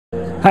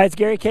Hi, it's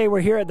Gary Kay. We're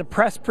here at the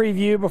press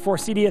preview before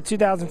CEDIA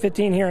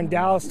 2015 here in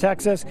Dallas,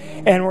 Texas,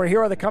 and we're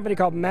here with a company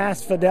called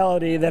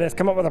Fidelity that has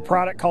come up with a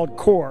product called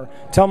Core.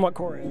 Tell them what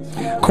Core is.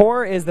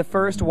 Core is the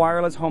first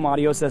wireless home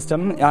audio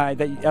system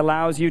that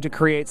allows you to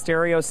create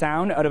stereo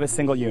sound out of a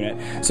single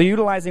unit. So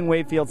utilizing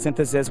wave field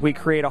synthesis, we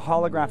create a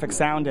holographic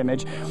sound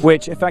image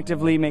which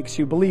effectively makes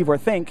you believe or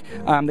think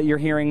that you're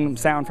hearing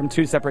sound from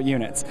two separate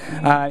units.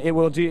 It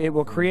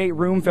will create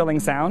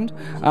room-filling sound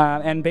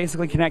and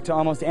basically connect to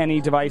almost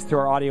any device through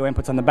our audio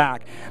inputs on the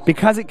back.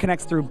 Because it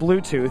connects through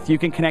Bluetooth, you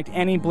can connect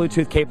any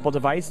Bluetooth-capable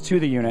device to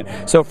the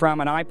unit. So from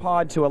an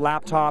iPod to a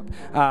laptop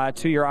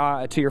to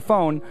your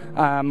phone,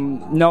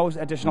 no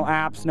additional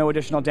apps, no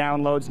additional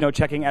downloads, no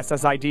checking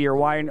SSID or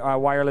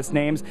wireless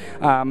names.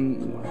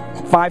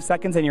 5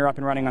 seconds and you're up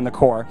and running on the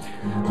Core.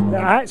 All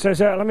right, so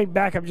let me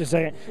back up just a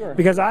second. Sure.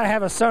 Because I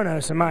have a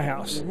Sonos in my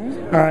house.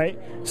 Mm-hmm. All right,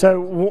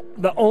 so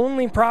the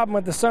only problem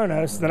with the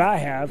Sonos that I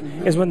have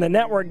is when the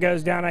network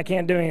goes down, I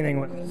can't do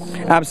anything with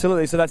it.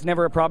 Absolutely, so that's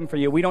never a problem for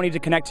you. We don't need to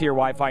connect to your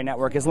Wi-Fi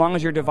network. As long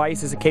as your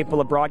device is capable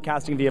of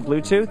broadcasting via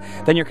Bluetooth,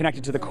 then you're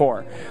connected to the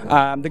Core.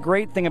 The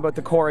great thing about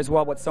the Core as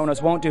well, what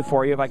Sonos won't do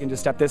for you, if I can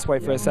just step this way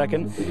for a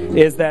second,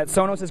 is that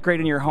Sonos is great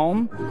in your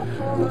home,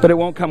 but it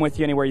won't come with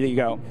you anywhere that you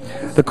go.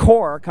 The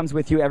Core comes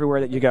with you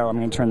everywhere that you go. I'm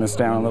going to turn this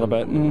down a little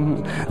bit.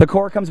 The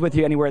Core comes with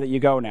you anywhere that you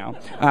go now.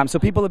 So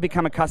people have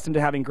become accustomed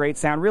to having great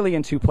sound really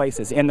in two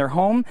places, in their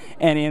home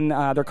and in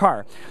their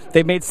car.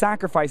 They've made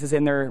sacrifices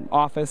in their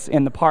office,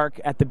 in the park,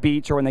 at the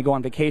beach, or when they go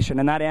on vacation,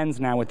 and that ends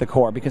now with the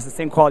Core, because the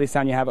same quality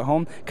sound you have at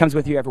home comes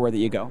with you everywhere that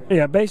you go.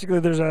 Yeah, basically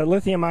there's a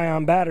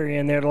lithium-ion battery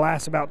in there that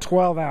lasts about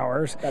 12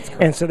 hours. That's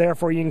correct. And so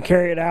therefore you can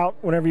carry it out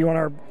whenever you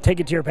want to take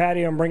it to your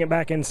patio and bring it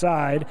back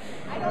inside.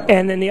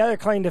 And then the other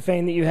claim to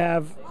fame that you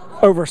have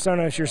over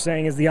Sonos, you're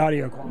saying, is the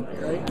audio quality,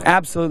 right?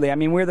 Absolutely. I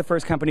mean, we're the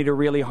first company to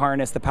really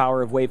harness the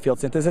power of wave field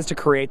synthesis to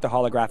create the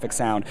holographic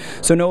sound.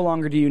 So no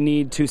longer do you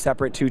need two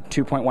separate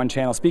 2.1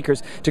 channel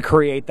speakers to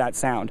create that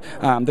sound.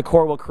 The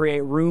Core will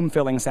create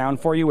room-filling sound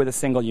for you with a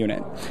single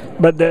unit.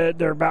 But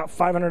they're about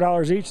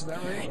 $500 each, is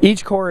that right?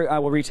 Each Core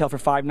will retail for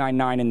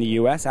 $599 in the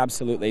US,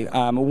 absolutely.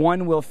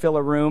 One will fill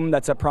a room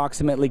that's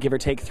approximately, give or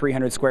take,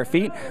 300 square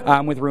feet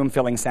with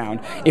room-filling sound.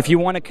 If you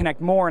want to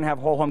connect more and have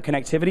whole home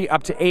connectivity,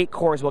 up to 8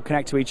 Cores will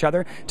connect to each other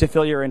to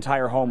fill your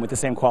entire home with the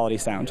same quality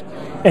sound.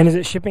 And is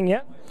it shipping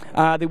yet?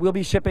 They will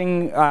be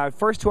shipping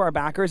first to our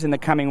backers in the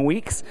coming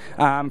weeks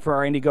for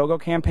our Indiegogo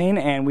campaign,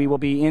 and we will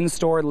be in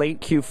store late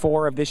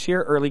Q4 of this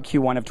year, early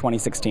Q1 of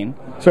 2016.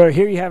 So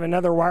here you have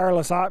another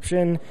wireless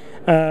option,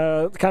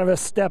 kind of a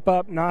step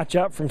up, notch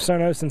up from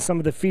Sonos in some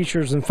of the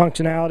features and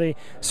functionality.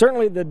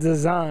 Certainly the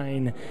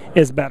design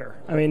is better.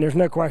 I mean, there's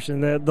no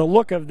question. The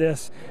look of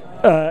this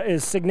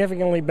is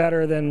significantly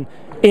better than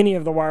any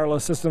of the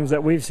wireless systems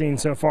that we've seen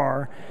so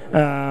far.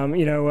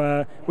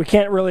 We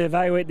can't really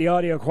evaluate the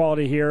audio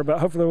quality here, but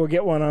hopefully we'll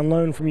get one on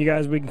loan from you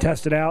guys. We can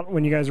test it out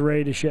when you guys are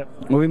ready to ship.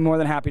 We'll be more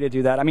than happy to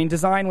do that. I mean,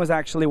 design was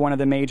actually one of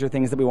the major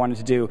things that we wanted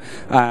to do.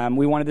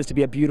 We wanted this to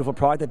be a beautiful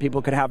product that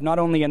people could have not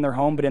only in their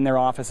home, but in their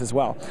office as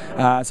well.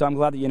 So I'm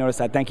glad that you noticed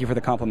that. Thank you for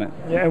the compliment.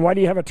 Yeah, and why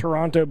do you have a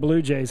Toronto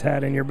Blue Jays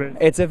hat in your booth?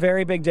 It's a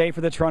very big day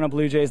for the Toronto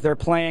Blue Jays. They're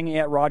playing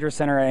at Rogers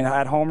Centre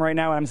at home right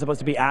now, and I'm supposed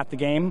to be at the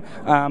game,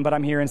 but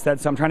I'm here instead,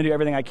 so I'm trying to do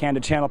everything I can to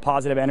channel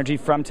positive energy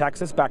from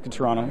Texas back to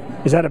Toronto.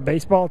 Is that a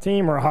baseball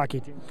team or a hockey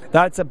team?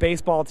 That's a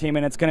baseball team,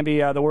 and it's going to be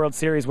the World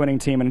Series winning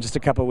team in just a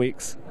couple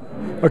weeks.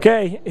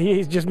 Okay,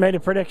 he's just made a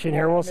prediction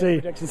here. We'll see.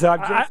 So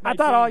I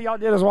thought all y'all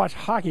did was watch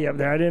hockey up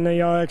there. I didn't know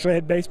y'all actually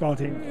had baseball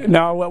teams.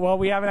 No, well,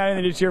 we haven't had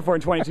anything to cheer for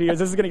in 22 years.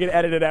 This is going to get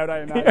edited out,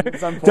 I imagine, at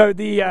some point.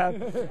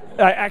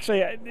 So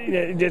actually,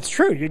 it's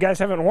true. You guys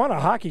haven't won a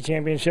hockey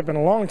championship in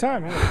a long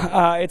time,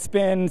 have you? It's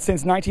been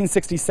since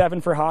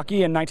 1967 for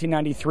hockey and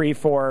 1993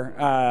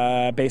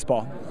 for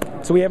baseball.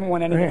 So we haven't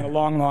won anything in a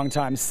long, long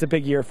time. It's a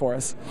big year for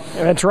us.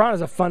 And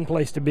Toronto's a fun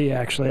place to be,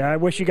 actually. I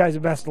wish you guys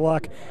the best of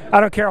luck. I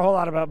don't care a whole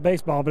lot about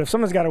baseball, but if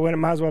someone's got to win, it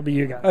might as well be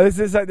you guys.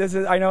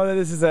 I know that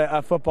this is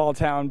a football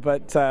town,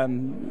 but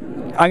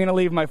I'm going to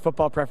leave my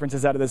football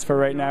preferences out of this for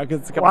right now.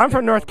 Well, I'm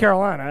from North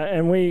Carolina,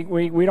 and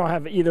we don't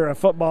have either a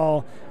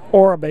football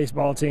or a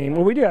baseball team.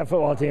 Well, we do have a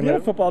football team.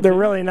 They're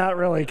really not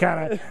really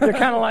kind of. They're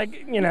kind of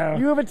like, You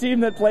have a team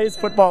that plays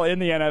football in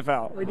the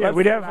NFL. We do.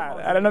 We do have.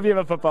 I don't know if you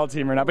have a football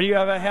team or not, but you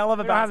have a hell of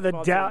a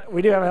basketball team.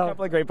 We do have a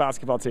couple of great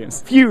basketball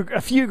teams.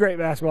 A few great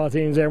basketball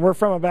teams there. We're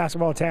from a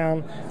basketball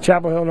town,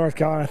 Chapel Hill, North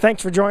Carolina.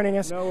 Thanks for joining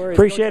us. No worries.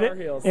 Appreciate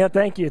it. Yeah,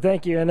 thank you.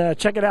 And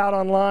check it out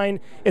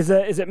online. Is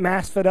it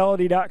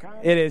massfidelity.com?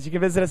 It is. You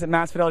can visit us at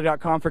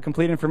massfidelity.com for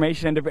complete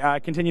information and to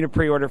continue to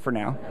pre-order for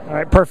now. All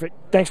right, perfect.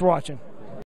 Thanks for watching.